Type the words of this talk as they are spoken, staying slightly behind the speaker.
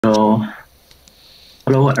So,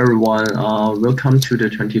 hello everyone. Welcome to the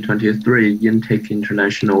 2023 Intake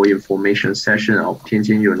International Information session of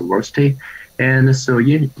Tianjin University. And so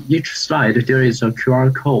in each slide there is a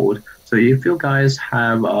QR code. So if you guys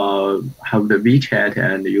have the Wechat,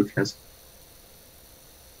 and you can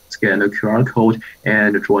scan the QR code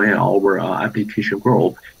and join our application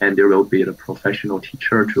group, and there will be a professional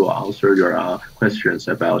teacher to answer your questions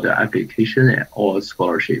about the application or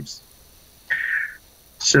scholarships.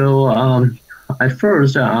 So at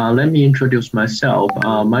first, let me introduce myself.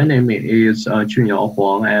 My name is Junyao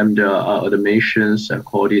Huang. I'm the admissions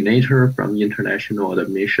coordinator from International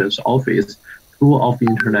Admissions Office, School of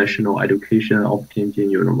International Education of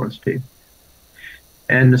Tianjin University.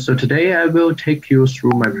 And so today I will take you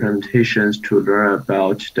through my presentations to learn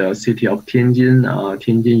about the city of Tianjin,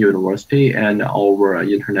 Tianjin University, and our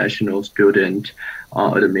international student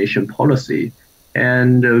admission policy.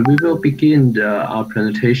 And we will begin our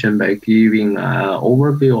presentation by giving an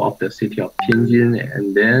overview of the city of Tianjin,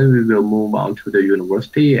 and then we will move on to the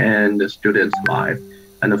university and the students' life,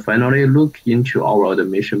 and finally look into our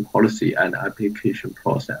admission policy and application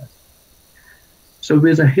process. So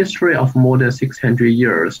with a history of more than 600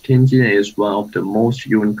 years, Tianjin is one of the most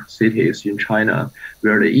unique cities in China,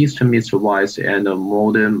 where the East meets the West and the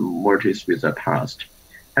modern merges with the past.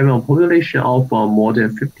 Having a population of more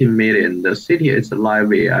than 15 million, the city is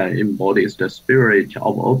lively and embodies the spirit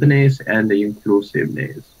of openness and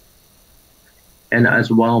inclusiveness. And as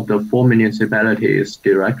one of the 4 municipalities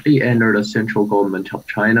directly under the central government of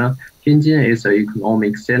China, Tianjin is the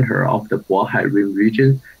economic center of the Bohai Rim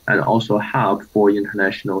region and also a hub for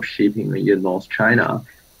international shipping in North China,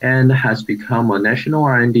 and has become a national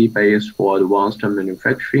R&D base for advanced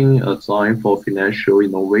manufacturing, a design for financial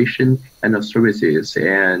innovation and services,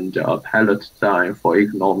 and a pilot design for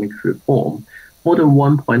economic reform. More than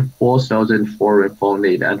 1.4 thousand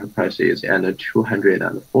foreign-funded enterprises and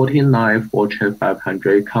 249 Fortune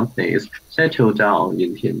 500 companies settle down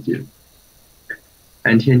in Tianjin.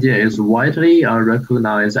 And Tianjin is widely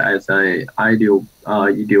recognized as an ideal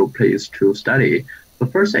place to study. So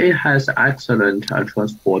first, it has excellent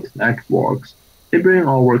transport networks. Neighboring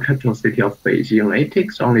our capital city of Beijing, it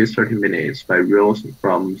takes only 30 minutes by rail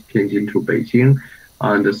from Tianjin to Beijing.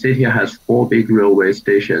 The city has 4 big railway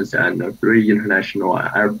stations and 3 international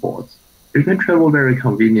airports. You can travel very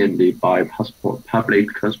conveniently by public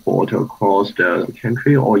transport across the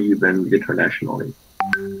country or even internationally.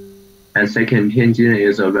 And second, Tianjin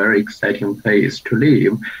is a very exciting place to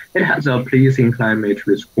live. It has a pleasing climate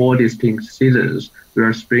with 4 distinct seasons,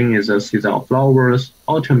 where spring is a season of flowers,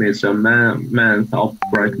 autumn is a month of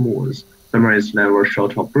bright moons, summer is never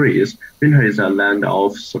short of breeze, winter is a land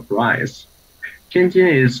of surprise.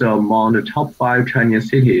 Tianjin is among the top 5 Chinese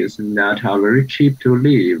cities that are very cheap to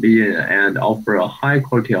live in and offer a high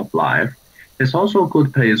quality of life. It's also a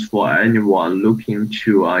good place for anyone looking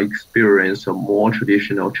to experience a more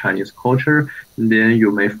traditional Chinese culture than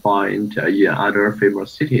you may find in other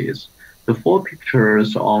famous cities. The 4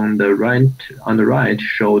 pictures on the right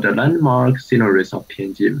show the landmark sceneries of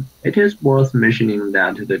Tianjin. It is worth mentioning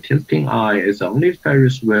that the Tianjin Eye is the only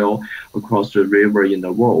Ferris wheel across the river in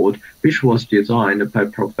the world, which was designed by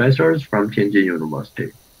professors from Tianjin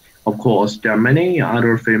University. Of course, there are many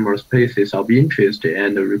other famous places of interest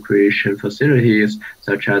and recreation facilities,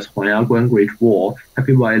 such as Huangyaguan Great Wall,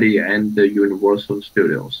 Happy Valley, and the Universal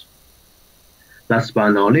Studios. Last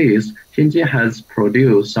but not least, Tianjin has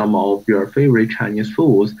produced some of your favorite Chinese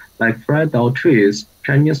foods, like fried dao trees,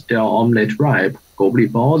 Chinese-style omelette wrap, gobli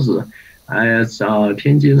baozi. As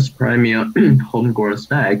Tianjin's premier homegrown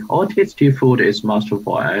snack, all tasty food is must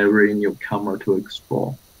for every newcomer to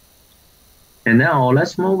explore. And now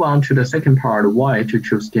let's move on to the second part, why to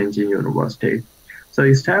choose Tianjin University. So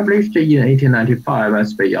established in 1895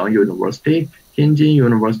 as Beiyang University, Tianjin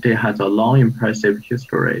University has a long impressive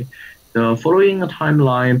history. The following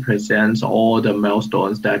timeline presents all the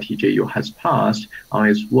milestones that TJU has passed on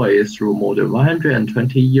its way through more than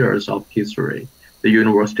 120 years of history. The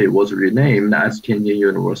university was renamed as Tianjin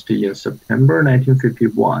University in September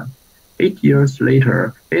 1951. 8 years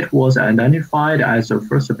later, it was identified as the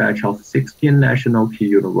first batch of 16 national key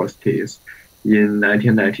universities. In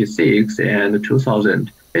 1996 and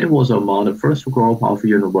 2000, it was among the first group of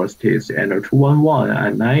universities and a 211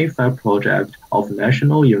 and 95 project of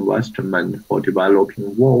national investment for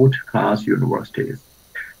developing world-class universities.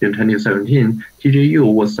 In 2017,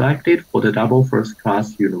 TJU was selected for the double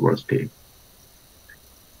first-class university.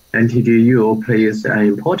 And TJU plays an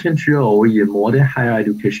important role in modern higher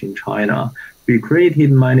education in China. We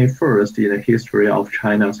created many firsts in the history of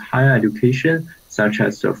China's higher education, such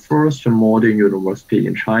as the first modern university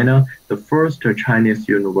in China, the first Chinese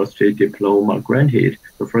university diploma granted,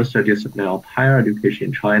 the first discipline of higher education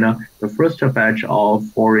in China, the first batch of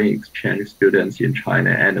foreign exchange students in China,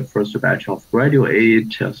 and the first batch of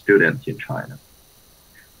graduate students in China.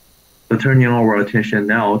 So turning our attention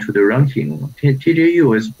now to the ranking,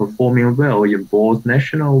 TJU is performing well in both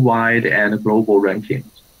nationwide and global rankings.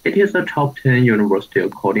 It is a top 10 university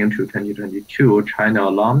according to 2022 China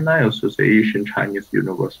Alumni Association Chinese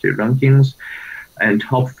University rankings, and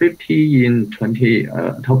top 50 in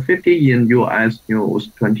US News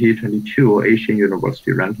 2022 Asian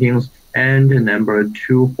University rankings, and number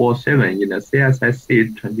 247 in the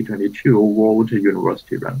CSIC 2022 World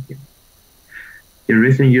University ranking. In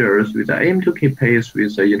recent years, with the aim to keep pace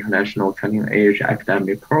with the international cutting-edge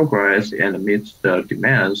academic progress and meet the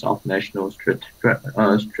demands of national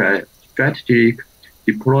strategic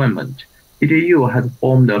deployment, TJU has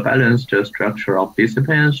formed a balanced structure of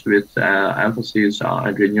disciplines with emphasis on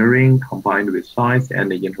engineering combined with science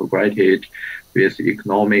and integrated with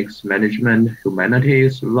economics, management,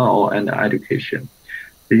 humanities, law, and education.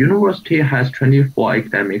 The university has 24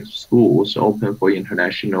 academic schools open for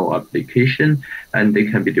international application, and they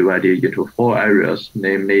can be divided into 4 areas,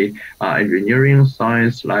 namely engineering,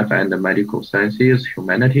 science, life and medical sciences,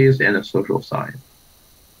 humanities, and social science.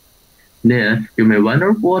 Then you may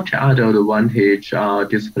wonder what are the advantage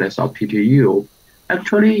disciplines of TJU.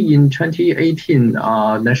 Actually, in 2018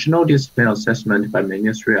 National Discipline Assessment by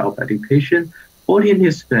Ministry of Education, 14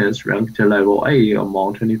 disciplines ranked level A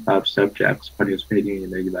among 25 subjects participating in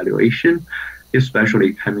the evaluation,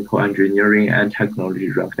 especially chemical engineering and technology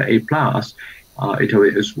ranked A+. It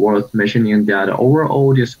is worth mentioning that the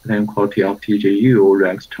overall discipline quality of TJU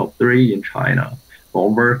ranks top 3 in China.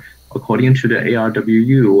 Moreover, according to the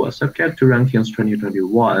ARWU Subject Rankings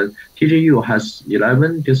 2021, TJU has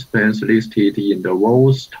 11 disciplines listed in the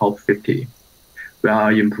world's top 50. We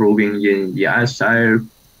are improving in ESI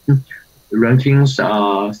rankings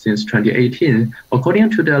since 2018.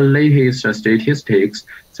 According to the latest statistics,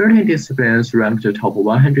 13 disciplines ranked top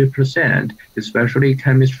 100%, especially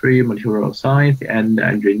chemistry, material science, and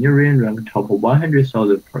engineering ranked top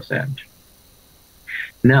 100,000%.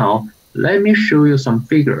 Now, let me show you some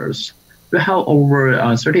figures. We have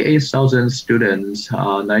over 38,000 students,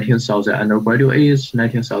 19,000 undergraduates,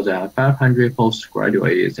 19,500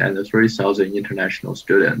 postgraduates, and 3,000 international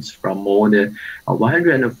students from more than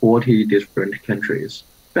 140 different countries.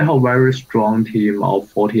 We have a very strong team of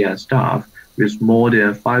 40 staff, with more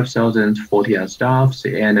than 5,040 staffs,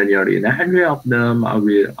 and nearly 900 of them are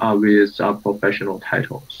with professional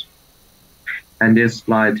titles. And this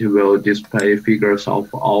slide will display figures of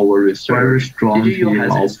our research. Very strong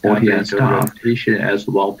team of 40 staff as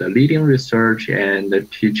one of the leading research and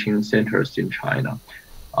teaching centers in China.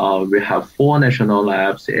 We have 4 national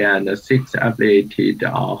labs and 6 affiliated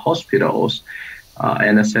hospitals,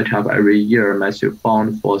 and set up every year massive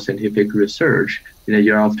fund for scientific research. In the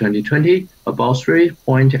year of 2020, about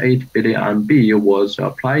 3.8 billion RMB was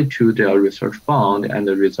applied to the research fund and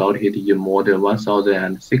resulted in more than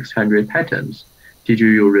 1,600 patents.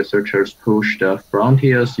 TJU researchers push the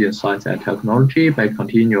frontiers in science and technology by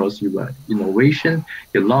continuous innovation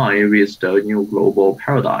in line with the new global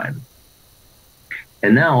paradigm.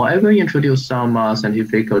 And now I will introduce some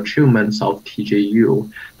scientific achievements of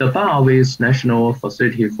TJU. The Bilibili National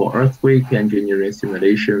Facility for Earthquake Engineering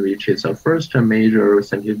Simulation, which is the first major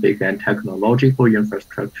scientific and technological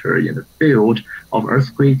infrastructure in the field of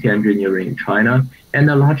earthquake engineering in China, and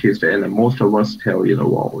the largest and the most versatile in the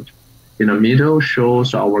world. In the middle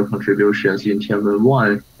shows our contributions in Tianjin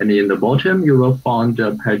 1, and in the bottom you will find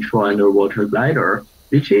the petrol underwater glider,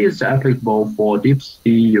 which is applicable for deep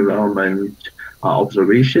sea environment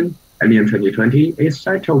observation. And in 2020, it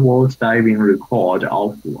set a world diving record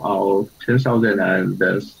of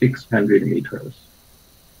 10,600 meters.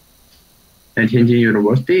 And Tianjin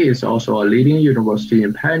University is also a leading university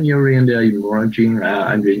in pioneering the emerging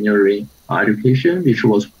engineering education, which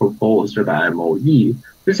was proposed by MOE.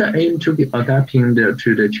 With the aim to be adapting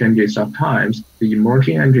to the changes of times, the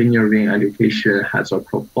emerging engineering education has a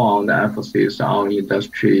profound emphasis on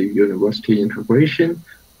industry-university integration,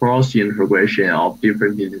 cross-integration of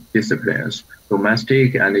different disciplines,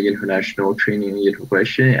 domestic and international training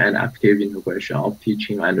integration, and active integration of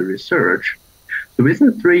teaching and research. So with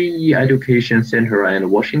the 3 education center in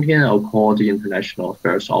Washington, the International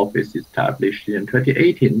Affairs Office established in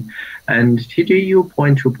 2018, and TJU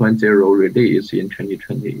 2.0 released in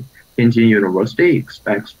 2020. Tianjin University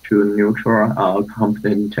expects to nurture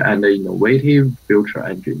competent and innovative future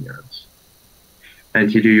engineers. And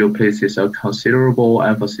TJU places a considerable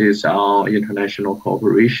emphasis on international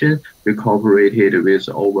cooperation. We cooperated with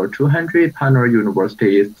over 200 partner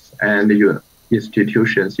universities and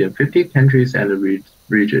institutions in 50 countries and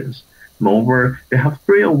regions. Moreover, we have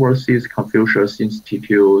 3 overseas Confucius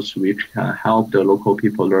institutes which can help the local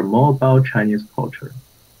people learn more about Chinese culture.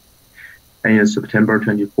 And in September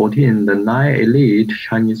 2014, the 9 elite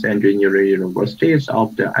Chinese engineering universities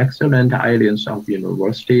of the Excellent Alliance of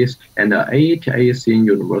Universities and the 8 ASEAN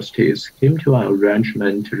universities came to an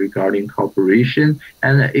arrangement regarding cooperation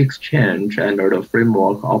and exchange under the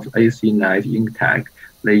framework of AC9 INTEC,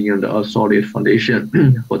 laying a solid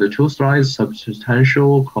foundation for the 2 sides'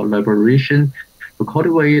 substantial collaboration to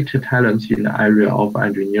cultivate talents in the area of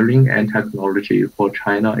engineering and technology for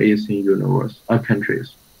China ASEAN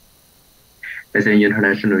countries. As an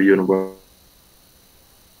international university,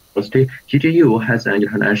 TJU has an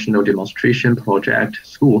international demonstration project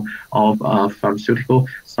school of pharmaceutical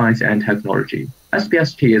science and technology.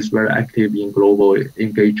 SPST is very active in global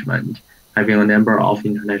engagement, having a number of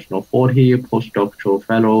international 40 postdoctoral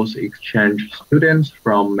fellows exchange students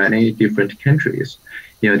from many different countries.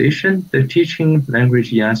 In addition, the teaching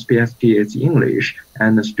language in SPST is English,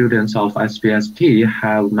 and the students of SPST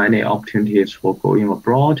have many opportunities for going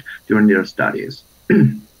abroad during their studies.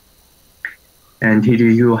 And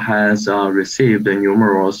TJU has received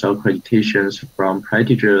numerous accreditations from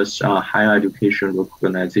prestigious higher education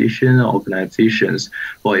organizations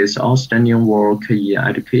for its outstanding work in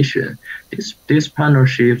education. These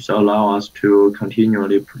partnerships allow us to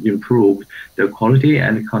continually improve the quality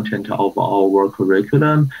and content of our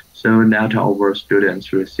curriculum so that our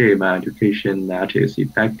students receive an education that is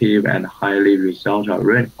effective and highly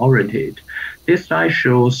result-oriented. This slide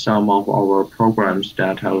shows some of our programs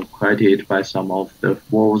that are accredited by some of the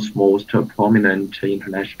world's most prominent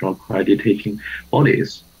international accrediting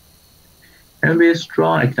bodies. And with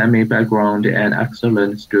strong academic background and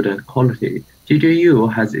excellent student quality,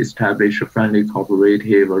 TJU has established friendly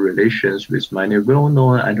cooperative relations with many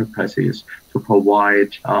well-known enterprises to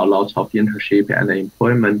provide lots of internship and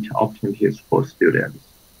employment opportunities for students.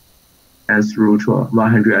 And through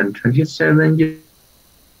 127 years,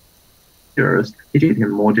 educating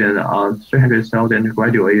more than 300,000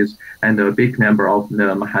 graduates, and a big number of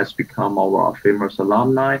them has become our famous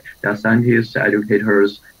alumni. They are scientists,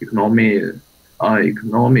 educators, economists,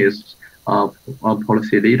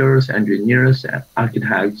 policy leaders, engineers,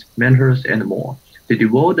 architects, mentors, and more. They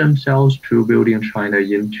devote themselves to building China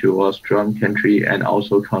into a strong country and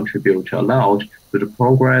also contribute a lot to the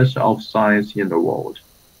progress of science in the world.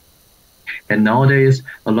 And nowadays,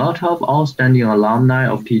 a lot of outstanding alumni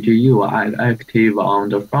of TJU are active on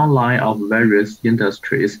the front line of various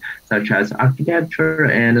industries, such as architecture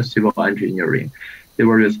and civil engineering. They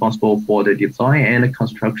were responsible for the design and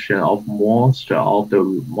construction of most of the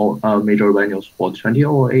major venues for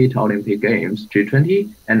 2008 Olympic Games, G20,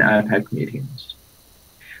 and APEC meetings.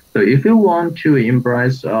 So if you want to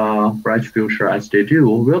embrace a bright future as they do,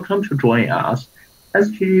 welcome to join us. As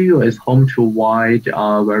TJU is home to a wide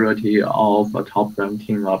variety of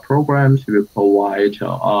top-ranking programs. We provide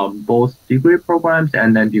both degree programs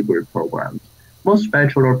and non-degree programs. Most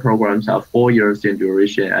bachelor programs are 4 years in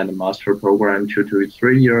duration, and master program 2 to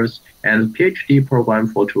 3 years, and PhD program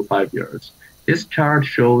 4 to 5 years. This chart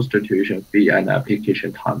shows the tuition fee and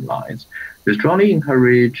application timelines. We strongly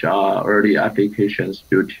encourage early applications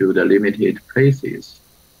due to the limited places.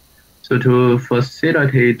 So to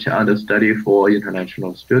facilitate the study for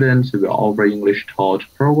international students, we offer English taught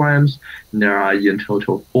programs. There are in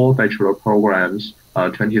total 4 bachelor programs,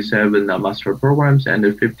 27 master programs, and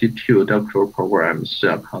 52 doctoral programs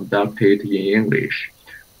conducted in English.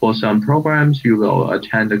 For some programs, you will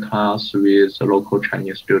attend a class with local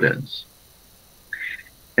Chinese students.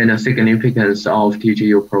 And the significance of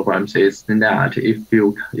TJU programs is that if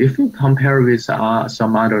you compare with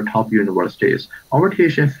some other top universities, our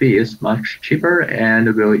tuition fee is much cheaper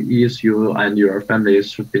and will ease you and your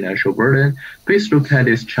family's financial burden. Please look at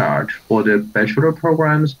this chart. For the bachelor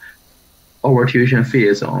programs, our tuition fee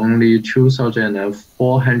is only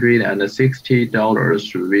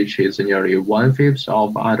 $2,460, which is nearly 1/5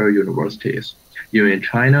 of other universities. Even in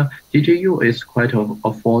China, TJU is quite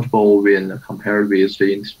affordable when compared with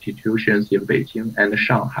the institutions in Beijing and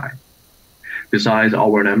Shanghai. Besides,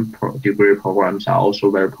 our degree programs are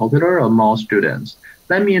also very popular among students.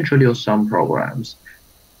 Let me introduce some programs.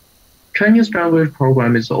 Chinese language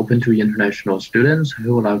program is open to international students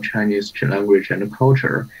who love Chinese language and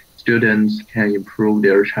culture. Students can improve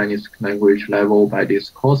their Chinese language level by these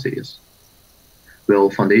courses. Well,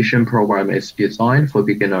 foundation program is designed for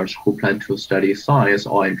beginners who plan to study science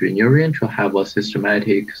or engineering to have a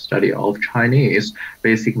systematic study of Chinese,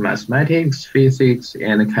 basic mathematics, physics,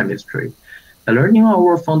 and chemistry. By learning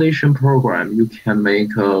our foundation program, you can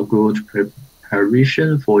make a good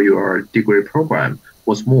preparation for your degree program.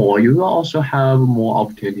 What's more, you will also have more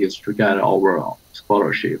opportunities to get our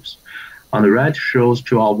scholarships. On the right shows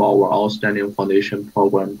two of our outstanding foundation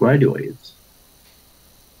program graduates.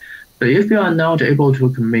 But if you are not able to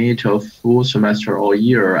commit a full semester or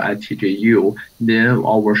year at TJU, then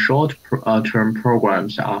our short-term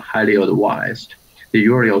programs are highly advised. They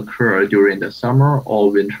usually occur during the summer or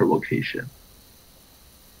winter vacation.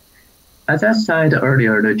 As I said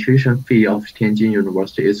earlier, the tuition fee of Tianjin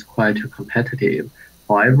University is quite competitive.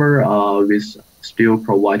 However, we still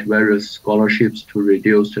provide various scholarships to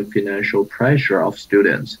reduce the financial pressure of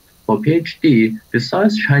students. For PhD,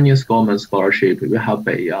 besides Chinese government scholarship, we have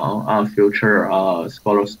Beiyang Future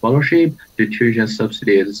Scholarship. The tuition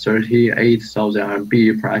subsidy is 38,000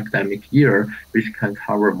 RMB per academic year, which can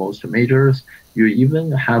cover most majors. You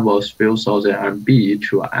even have a few thousand RMB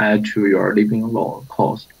to add to your living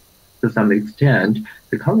cost. To some extent,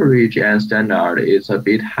 the coverage and standard is a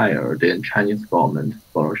bit higher than Chinese government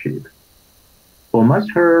scholarship. For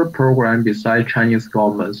master program besides Chinese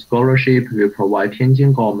government scholarship, we provide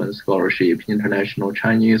Tianjin government scholarship, international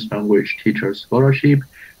Chinese language teacher scholarship,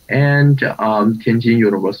 and Tianjin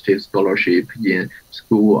University scholarship in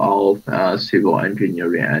School of Civil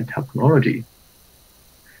Engineering and Technology.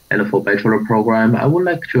 And for bachelor program, I would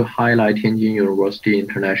like to highlight Tianjin University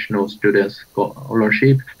International Student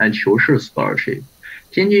Scholarship and 求是 Scholarship.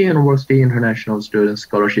 Tianjin University International Student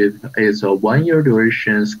Scholarship is a one-year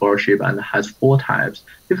duration scholarship and has 4 types.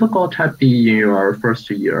 If you got Type D in your first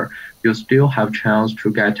year, you still have chance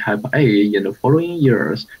to get Type A in the following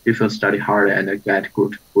years if you study hard and get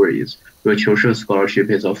good grades. The 求是 Scholarship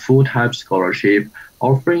is a full-type scholarship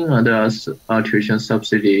offering the tuition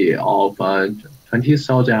subsidy of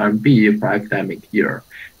 20,000 RMB per academic year.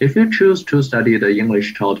 If you choose to study the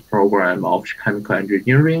English taught program of chemical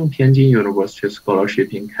engineering, Tianjin University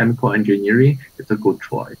scholarship in chemical engineering is a good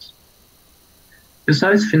choice.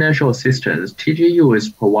 Besides financial assistance, TJU is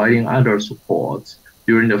providing other supports.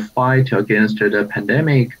 During the fight against the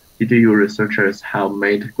pandemic, TJU researchers have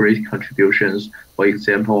made great contributions. For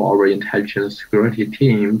example, our intelligence security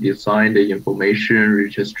team designed the information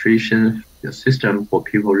registration system for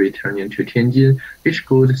people returning to Tianjin, which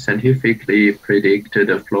could scientifically predict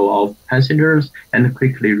the flow of passengers and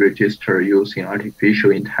quickly register using artificial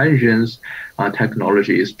intelligence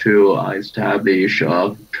technologies to establish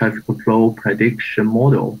a traffic flow prediction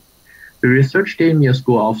model. The research team in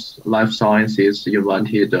School of Life Sciences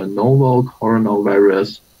invented the novel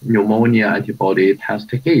coronavirus pneumonia antibody test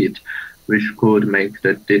kit, which could make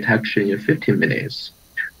the detection in 15 minutes.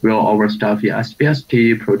 While our staff in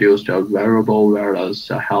SPST produced a wearable wireless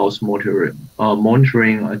health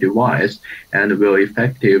monitoring device and will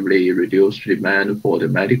effectively reduce demand for the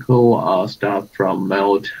medical staff from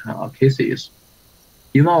mild cases.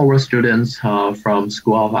 Even our students from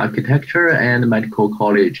School of Architecture and Medical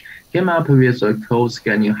College came up with a code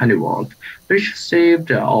scanning handiwork, which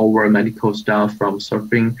saved our medical staff from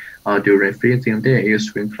suffering during freezing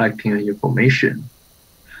days when collecting information.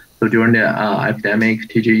 So during the epidemic,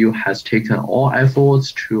 TJU has taken all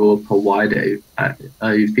efforts to provide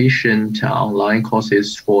efficient online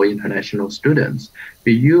courses for international students.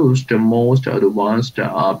 We use the most advanced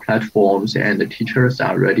platforms, and the teachers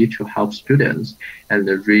are ready to help students, and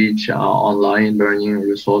the rich online learning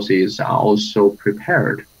resources are also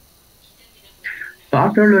prepared. So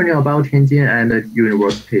after learning about Tianjin and the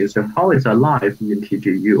universities, how is life in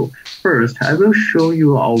TJU? First, I will show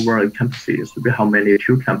you our campuses. We have mainly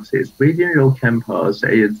 2 campuses. Beijing Road campus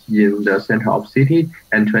is in the center of city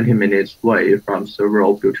and 20 minutes away from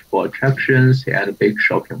several beautiful attractions and big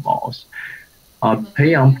shopping malls.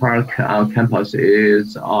 Peiyang Park campus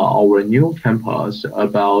is our new campus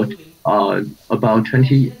about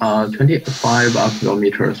 25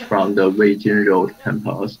 kilometers from the Beijing Road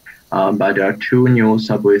campus. But there are 2 new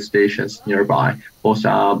subway stations nearby. Both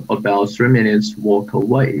are about 3 minutes walk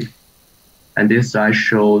away. And this slide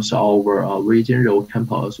shows our Beijing Road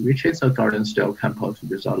campus, which is a garden-style campus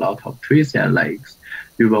with a lot of trees and lakes.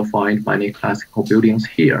 You will find many classical buildings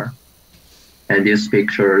here. And these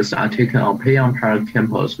pictures are taken on Peiyang Park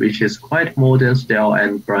campus, which is quite modern style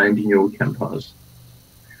and brand new campus.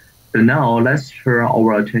 So now let's turn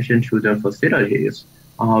our attention to the facilities.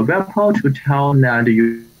 We are proud to tell that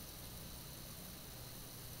the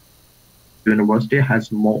university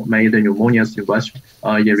has made numerous investments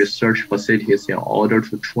in research facilities in order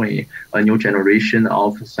to train a new generation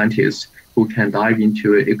of scientists who can dive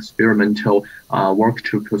into experimental work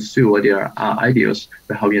to pursue their ideas.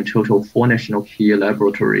 We have in total 4 national key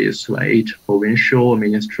laboratories, 8 provincial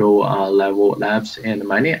ministerial level labs, and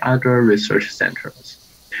many other research centers.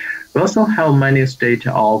 We also have many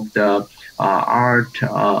state-of-the-art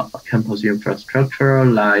campus infrastructure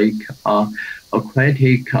like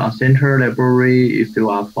aquatic center library. If you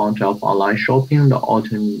are fond of online shopping, the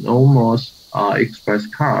autonomous express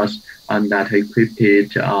cars that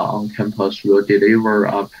equipped on campus will deliver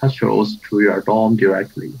parcels to your dorm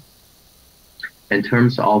directly. In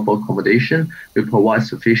terms of accommodation, we provide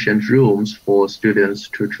sufficient rooms for students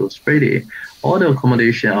to choose freely. All the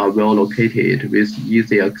accommodation are well located with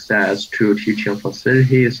easy access to teaching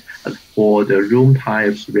facilities. As for the room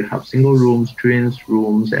types, we have single rooms, twins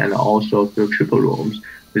rooms, and also triple rooms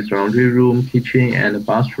with laundry room, kitchen, and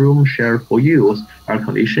bathroom shared for use. Air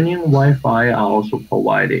conditioning, Wi-Fi are also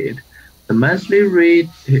provided. The monthly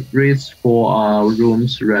rates for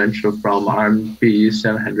rooms range from RMB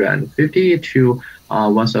 750 to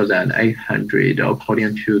 1,800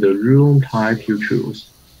 according to the room type you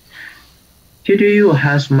choose. TJU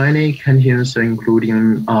has many canteens,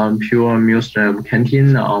 including pure Muslim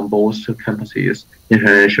canteen on both campuses.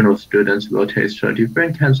 International students will taste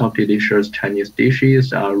different kinds of delicious Chinese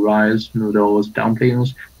dishes, rice, noodles,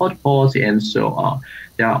 dumplings, hot pots, and so on.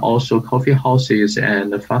 There are also coffee houses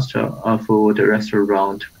and fast food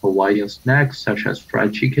restaurants providing snacks such as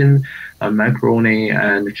fried chicken, macaroni,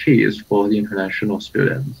 and cheese for the international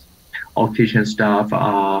students. All kitchen staff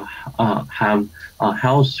have a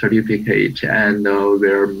health certificate and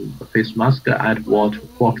wear face mask at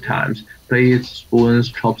work times. Plates,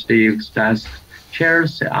 spoons, chopsticks, desks,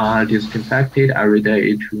 chairs are disinfected every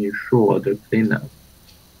day to ensure the cleanup.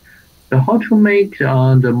 So how to make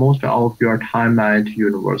the most of your time at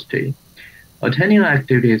university? Attending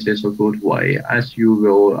activities is a good way, as you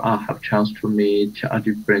will have chance to meet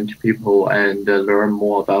different people and learn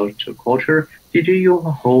more about the culture.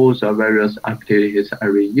 TJU holds various activities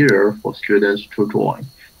every year for students to join.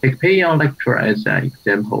 Take Paying Lecture as an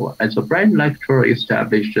example. As a brand lecture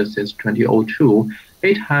established since 2002,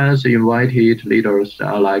 it has invited leaders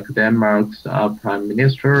like Denmark's Prime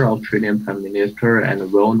Minister, Australian Prime Minister,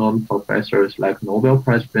 and well-known professors like Nobel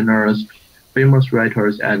Prize winners, famous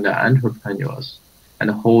writers, and entrepreneurs, and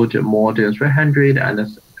hold more than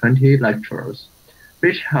 320 lectures,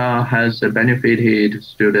 which has benefited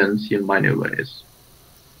students in many ways.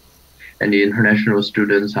 And the international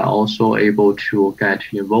students are also able to get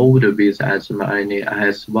involved with as many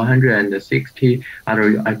as 160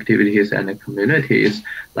 other activities and communities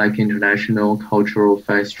like International Cultural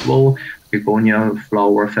Festival, Begonia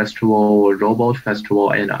Flower Festival, Robot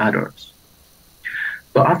Festival, and others.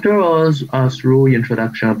 So after a thorough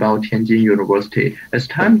introduction about Tianjin University, it's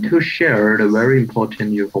time to share the very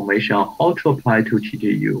important information on how to apply to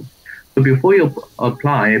TJU. So before you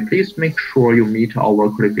apply, please make sure you meet our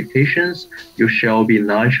qualifications. You shall be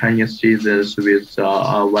non-Chinese citizens with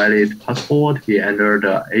a valid passport, be under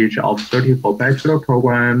the age of 30 for bachelor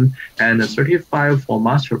program, and 35 for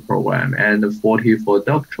master program, and 40 for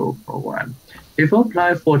doctoral program. If you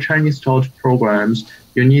apply for Chinese taught programs,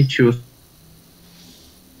 you need to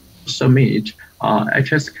submit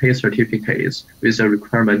HSK certificates with the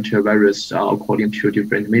requirement varies according to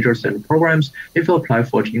different majors and programs. If you apply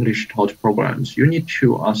for English taught programs, you need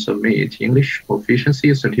to submit English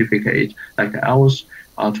proficiency certificate like IELTS,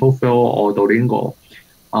 TOEFL, or Duolingo.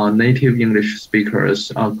 Native English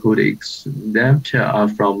speakers could exempt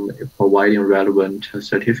from providing relevant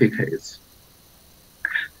certificates.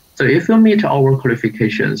 So if you meet our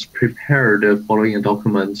qualifications, prepare the following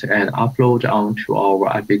documents and upload onto our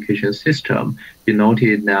application system. Be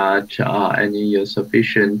noted that any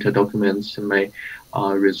insufficient documents may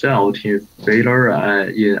result in failure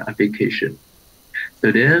in application.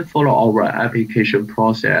 So then follow our application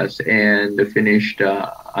process and finish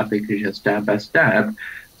the application step by step.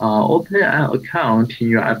 Open an account in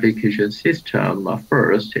your application system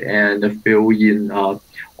first and fill in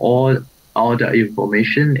all the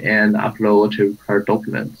information and upload required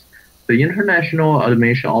documents. The International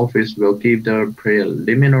Admission Office will give the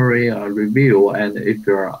preliminary review, and if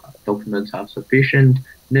your documents are sufficient,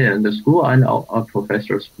 then the school and our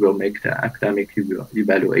professors will make the academic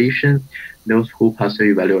evaluation. Those who pass the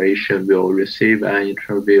evaluation will receive an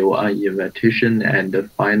interview, an invitation, and the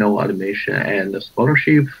final admission and the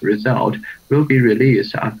scholarship result will be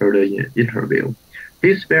released after the interview.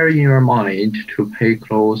 Please bear in your mind to pay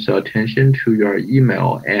close attention to your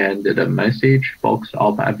email and the message box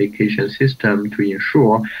of application system to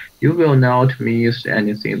ensure you will not miss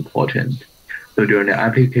anything important. So during the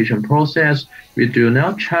application process, we do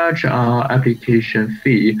not charge application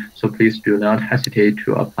fee, so please do not hesitate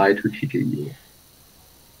to apply to TJU.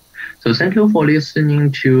 So thank you for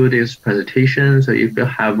listening to this presentation. So if you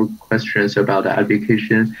have questions about the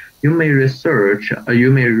application, you may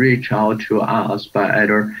reach out to us by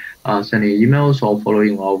either sending emails or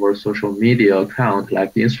following our social media account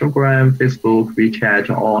like Instagram, Facebook, Wechat,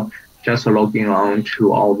 or just logging on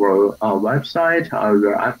to our website.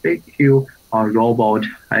 Our FAQ robot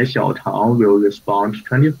Hai Xiaotang will respond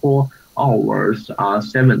 24 hours,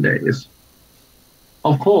 7 days.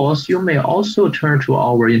 Of course, you may also turn to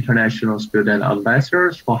our international student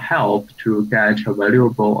ambassadors for help to get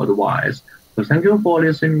valuable advice. So thank you for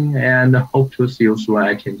listening and hope to see you soon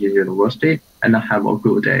at Tianjin University and have a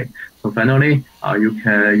good day. So finally, you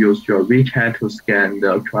can use your WeChat to scan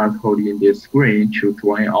the QR code in this screen to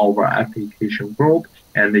join our application group.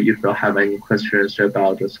 And if you have any questions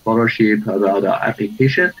about the scholarship, about the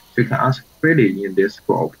application, you can ask freely in this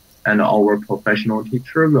group. And our professional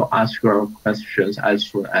teacher will ask your questions as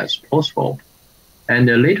soon as possible. And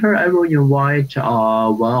later, I will invite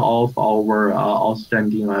one of our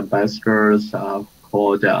outstanding ambassadors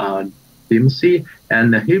called Timothy,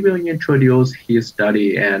 and he will introduce his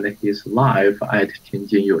study and his life at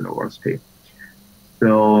Tianjin University.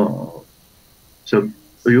 So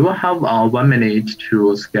you will have 1 minute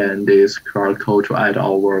to scan this QR code to add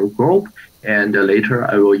our group. And later,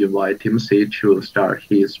 I will invite Timothy to start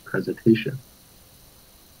his presentation.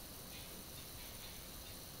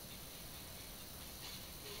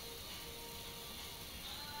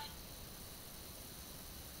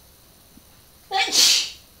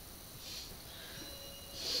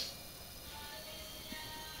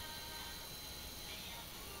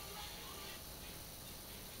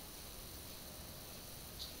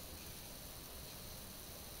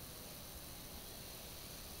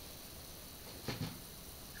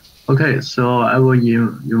 Okay, so I will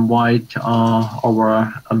invite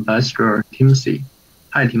our ambassador, Timothy.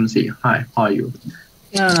 Hi, Timothy. Hi, how are you?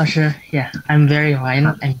 Hello, sure. Yeah, I'm very fine.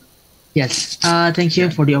 Yes, thank you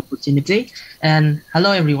for the opportunity. And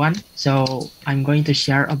hello, everyone. So I'm going to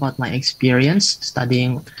share about my experience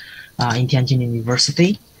studying in Tianjin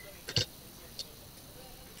University.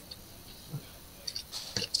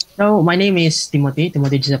 So my name is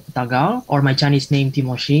timothyjhutagaol, or my Chinese name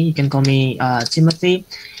Timoshi. You can call me Timothy.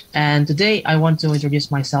 And today I want to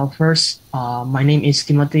introduce myself first. My name is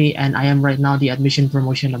Timothy, and I am right now the Admission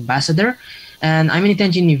Promotion Ambassador. And I'm in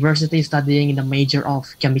Tianjin University studying in the major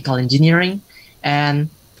of Chemical Engineering. And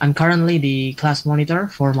I'm currently the class monitor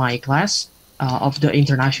for my class of the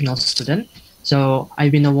international student. So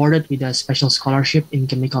I've been awarded with a special scholarship in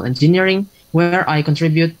Chemical Engineering, where I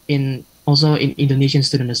contribute also in Indonesian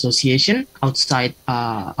Student Association outside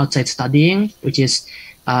studying, which is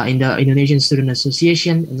in the Indonesian Student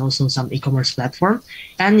Association, and also some e-commerce platform.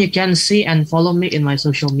 And you can see and follow me in my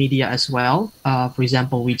social media as well. For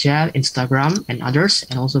example, WeChat, Instagram, and others,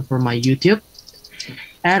 and also for my YouTube.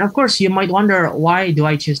 And of course, you might wonder, why do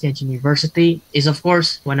I choose Tianjin University? Is of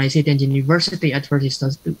course, when I say Tianjin University, at first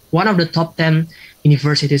it's one of the top 10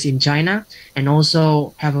 universities in China, and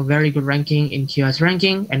also have a very good ranking in QS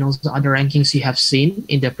ranking, and also other rankings you have seen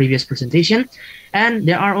in the previous presentation. And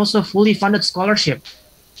there are also fully funded scholarship,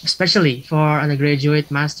 especially for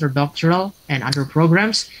undergraduate, master, doctoral, and other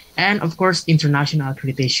programs, and of course, international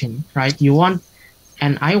accreditation, right? You want,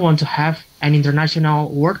 and I want to have an international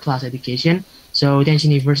world-class education. So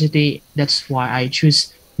Tianjin University, that's why I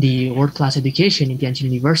choose the world-class education in Tianjin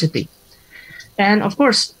University. And of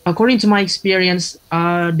course, according to my experience,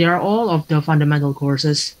 there are all of the fundamental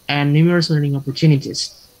courses and numerous learning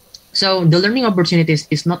opportunities. So the learning opportunities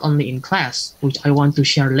is not only in class, which I want to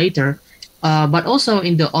share later, but also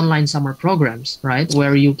in the online summer programs, right?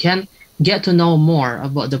 Where you can get to know more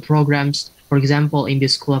about the programs, for example, in the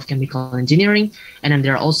School of Chemical Engineering. And then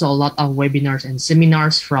there are also a lot of webinars and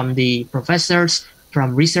seminars from the professors,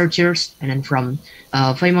 from researchers, and then from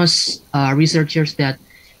famous researchers that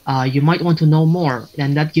you might want to know more.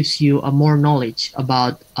 And that gives you more knowledge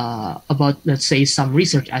about, let's say, some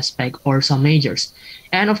research aspect or some majors.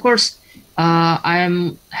 And of course,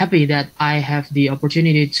 I'm happy that I have the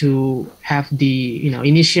opportunity to have the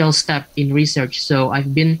initial step in research. So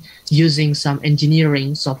I've been using some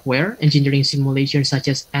engineering software, engineering simulations such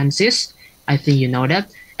as ANSYS. I think you know that.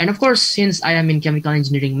 And of course, since I am in chemical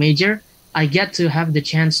engineering major, I get to have the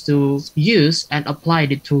chance to use and apply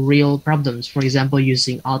it to real problems. For example,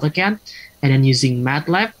 using AutoCAD and then using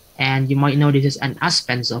MATLAB. And you might know this is an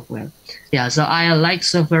Aspen software. Yeah, so I like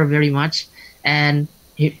software very much. And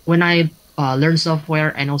when I learn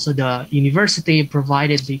software, and also the university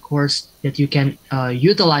provided the course that you can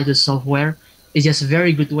utilize the software, is just a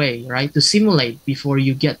very good way, right, to simulate before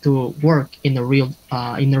you get to work in a real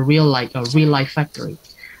like a real life factory.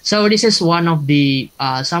 So this is one of the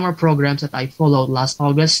summer programs that I followed last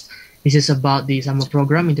August. This is about the summer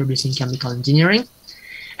program introducing chemical engineering.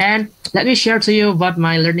 And let me share to you about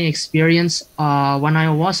my learning experience. When I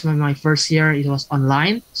was in my first year, it was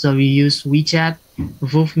online. So we used Wechat,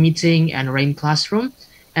 VooV Meeting, and Rain Classroom.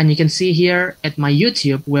 And you can see here at my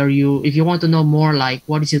YouTube where if you want to know more like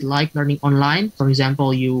what is it like learning online, for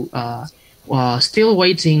example, you still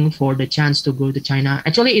waiting for the chance to go to China.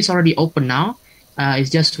 Actually, it's already open now. It's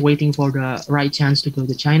just waiting for the right chance to go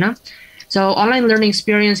to China. So online learning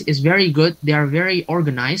experience is very good. They are very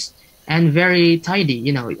organized and very tidy.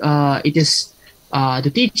 It is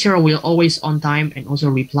the teacher will always on time and also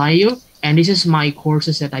reply you. And this is my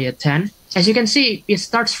courses that I attend. As you can see, it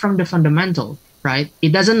starts from the fundamental, right? It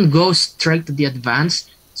doesn't go straight to the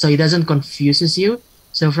advanced, so it doesn't confuses you.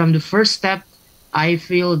 So from the first step, I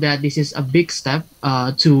feel that this is a big step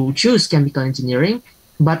to choose chemical engineering.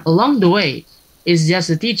 But along the way, it's just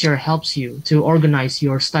the teacher helps you to organize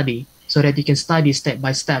your study so that you can study step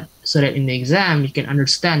by step, so that in the exam, you can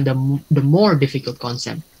understand the more difficult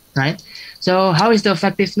concept, right? So how is the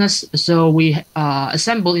effectiveness? So we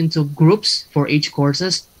assemble into groups for each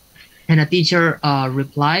courses, and a teacher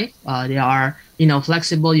reply. They are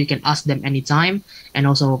flexible. You can ask them anytime, and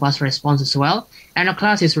also fast response as well. And a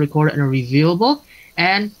class is recorded and reviewable,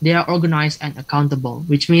 and they are organized and accountable,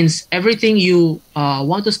 which means everything you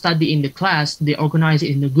want to study in the class, they organize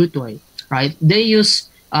it in a good way, right? They use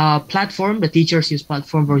platform. The teachers use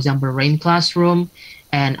platform, for example, Rain Classroom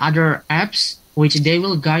and other apps, which they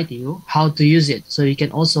will guide you how to use it, so you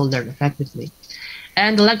can also learn effectively.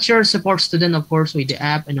 And the lecturer supports student, of course, with the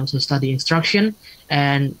app and also study instruction,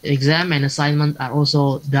 and exam and assignment are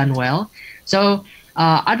also done well. So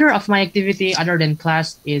other of my activity other than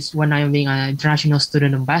class is when I'm being an international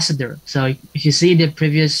student ambassador. So if you see the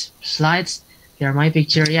previous slides, there my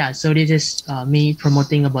picture. Yeah, so this is me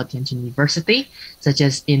promoting about Tianjin University, such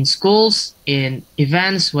as in schools, in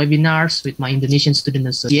events, webinars with my Indonesian Student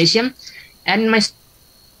Association. And in my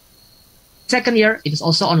second year, it is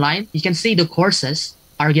also online. You can see the courses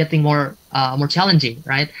are getting more challenging,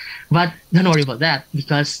 right? But don't worry about that,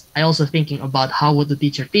 because I also thinking about how would the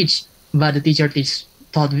teacher teach. But the teacher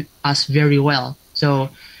taught us very well. So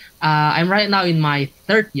I'm right now in my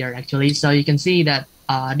third year actually. So you can see that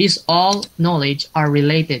these all knowledge are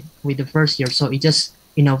related with the first year. So it just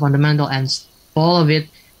fundamental, and all of it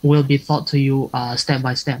will be taught to you step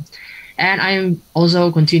by step. And I'm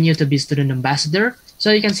also continue to be student ambassador.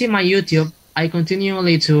 So you can see my YouTube. I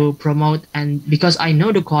continually to promote, and because I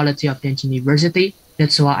know the quality of Tianjin University,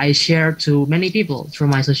 that's why I share to many people through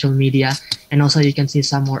my social media. And also you can see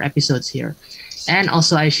some more episodes here. And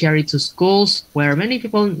also I share it to schools where many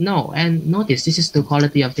people know and notice this is the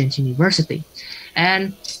quality of Tianjin University.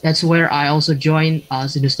 And that's where I also joined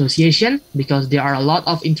the association, because there are a lot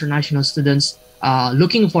of international students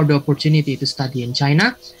looking for the opportunity to study in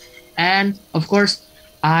China. And of course,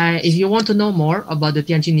 if you want to know more about the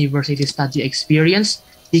Tianjin University study experience,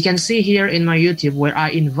 you can see here in my YouTube where I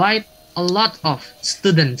invite a lot of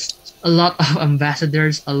students, a lot of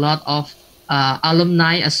ambassadors, a lot of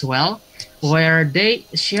alumni as well, where they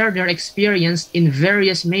share their experience in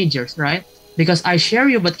various majors, right? Because I share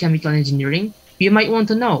you about chemical engineering, you might want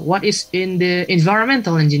to know what is in the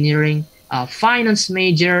environmental engineering, finance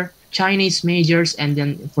major, Chinese majors, and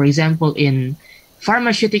then, for example, in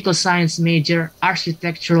pharmaceutical science major,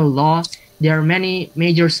 architectural law. There are many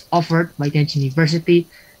majors offered by Tianjin University.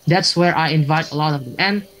 That's where I invite a lot of them.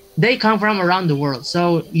 And they come from around the world.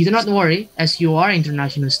 So you do not worry, as you are an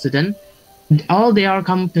international student. All they are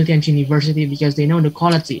come to Tianjin University because they know the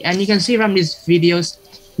quality. And you can see from these videos,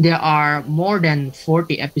 there are more than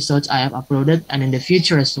 40 episodes I have uploaded, and in the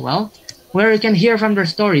future as well, where you can hear from their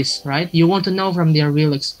stories, right? You want to know from their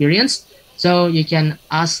real experience. So you can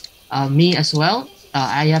ask me as well.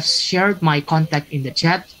 I have shared my contact in the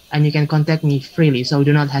chat, and you can contact me freely, so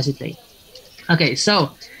do not hesitate. Okay,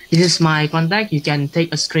 so this is my contact. You can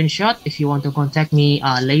take a screenshot if you want to contact me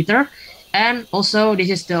later. And also, this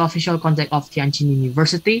is the official contact of Tianjin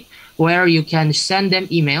University, where you can send them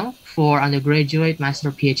email for undergraduate,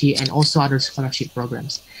 master, PhD, and also other scholarship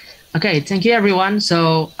programs. Okay, thank you everyone.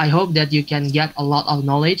 So I hope that you can get a lot of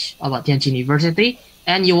knowledge about Tianjin University.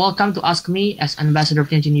 And you're welcome to ask me as ambassador of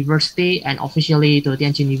Tianjin University and officially to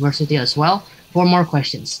Tianjin University as well for more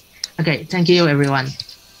questions. Okay, thank you everyone.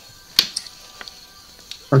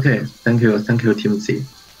 Okay, thank you, Timothy,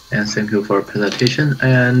 and thank you for your presentation.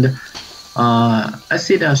 And I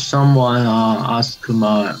see that someone asked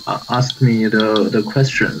me the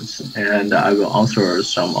questions, and I will answer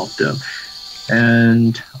some of them.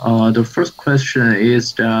 And the first question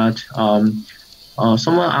is that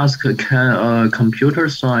someone asked, can a computer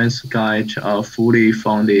science guide fully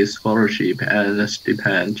fund the scholarship and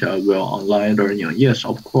stipend while online learning? Yes,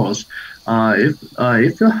 of course.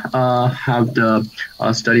 If you have the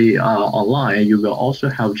study online, you will also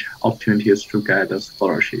have opportunities to get a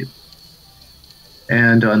scholarship.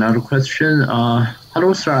 And another question,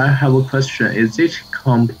 hello sir, I have a question. Is it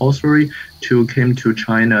compulsory to come to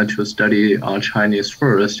China to study Chinese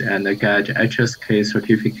first and get HSK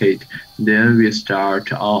certificate, then we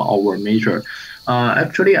start our major?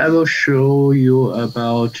 Actually, I will show you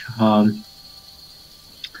about our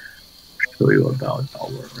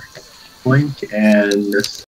point and